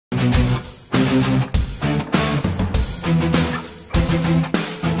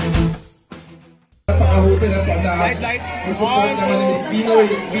Napakahusay na po na support naman ni Miss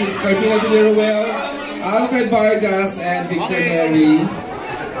Carmina Villaruel, Alfred Vargas, and Victor Neri.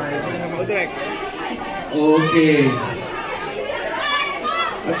 Okay.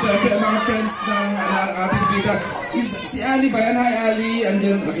 At syempre, ang mga friends ng ating bida. Si Ali ba yan? Hi Ali,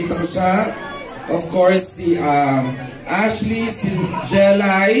 andyan, nakita ko siya. Of course, si Ashley, si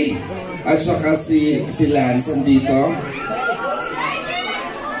Jelay, at saka si Lance andito.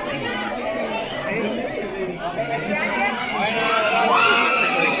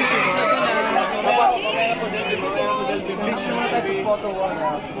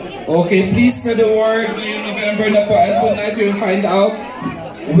 Okay, please spread the word. In November na po, and tonight we will find out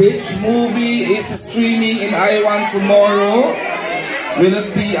which movie is streaming in Iwan tomorrow. Will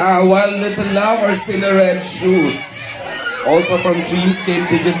it be One Little Love or Silver Red Shoes? Also from Dreamscape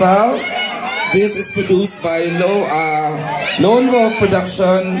Digital. This is produced by Lone Wolf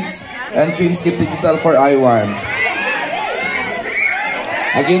Productions and Dreamscape Digital for Iwan.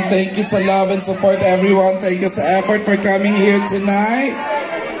 Again, thank you sa love and support, everyone. Thank you sa effort for coming here tonight.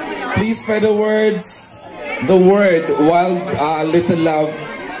 Please spread the word, Wild Little Love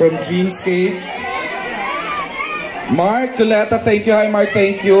from Dreamscape. Mark, Coletta, thank you. Hi Mark,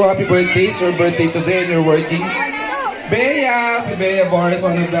 thank you. Happy birthday. It's your birthday today and you're working. Bea, si Bea Boris,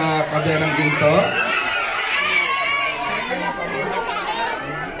 ano na kadenang ginto.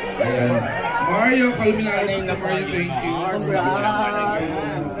 Ayan. Mario Calminares, Mario, thank you.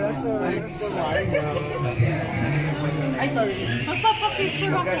 Ay, sorry.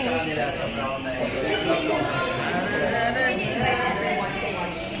 Magpapapicture ako.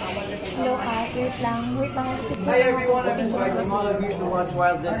 Hello, wait lang. Hi everyone, I'm inviting all of you to watch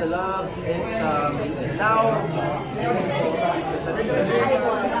Wild Little Love. It's now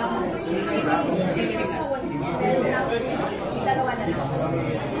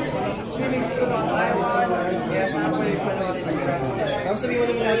streaming soon on Iwan. Yes, ano po yung panoorin nyo? Tapos sabihin mo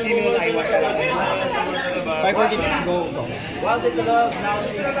naman na streaming on Iwan. 5:40, go. Wild Little Love, now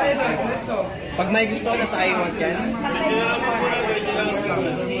streaming on Iwan. Pag may gusto na sa Iwan yan.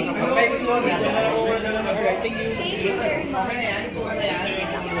 Pag may gusto na sa Iwan. Alright, thank you. Thank you very much.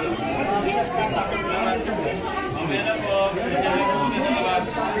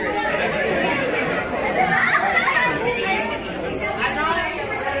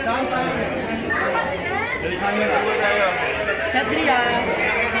 Sethdrea.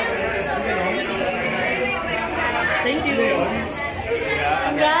 Thank you.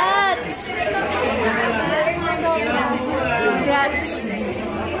 Congrats! Congrats!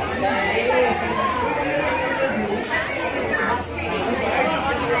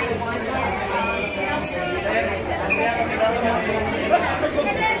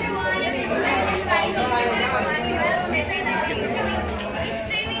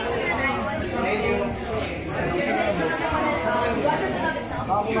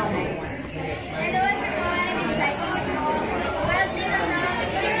 Hello everyone, I'm inviting you all. Wild Little Love,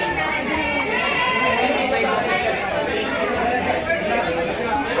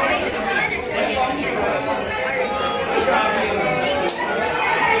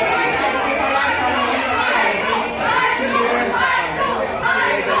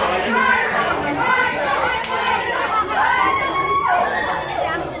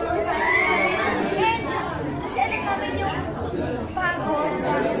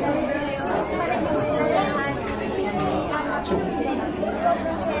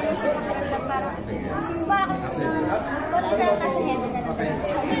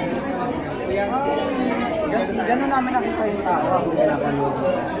 Ganun namin nakita yung tao ako pinapanood.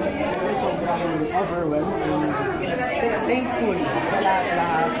 Sobrang overwhelmed. Thankful sa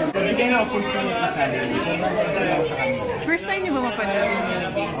lahat-lahat. Bigay na opportunity sa amin. Sobrang thankful ako sa kanila. First time niyo ba mapanood yung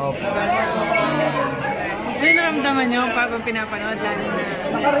movie? Opo. Ano naramdaman niyo pag pinapanood lalo na?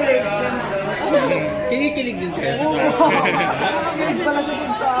 Nakarelate siya. Kinikilig din kayo sa Nakakakilig pala siya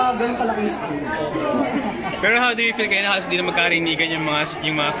dun sa ganun kalaking screen. Pero how do you feel kayo na hindi na magkarinigan yung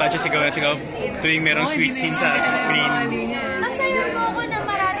mga flashes sigaw tuwing merong sweet scene sa screen? masaya mo ako na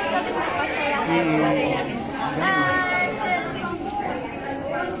marami kami napasaya sa movie. And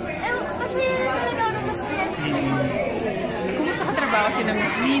masaya na talaga ako masaya sa Kumusta katrabaho si na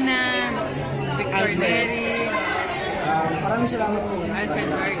Miss Mina, Victor Neri, Maraming salamat po. Alfred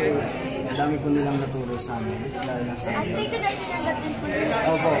Vargas? Dami po nilang naturo sa amin. Lalo na sa at kayo na tinanggap din po nila.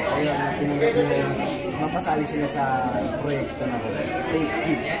 Opo, ayun, tinanggap nila mapasali sila sa proyekto na po. Thank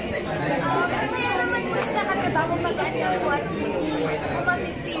you. Masaya naman po sila katrabaho pag-asawa at hindi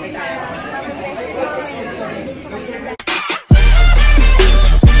umamig-feel na parang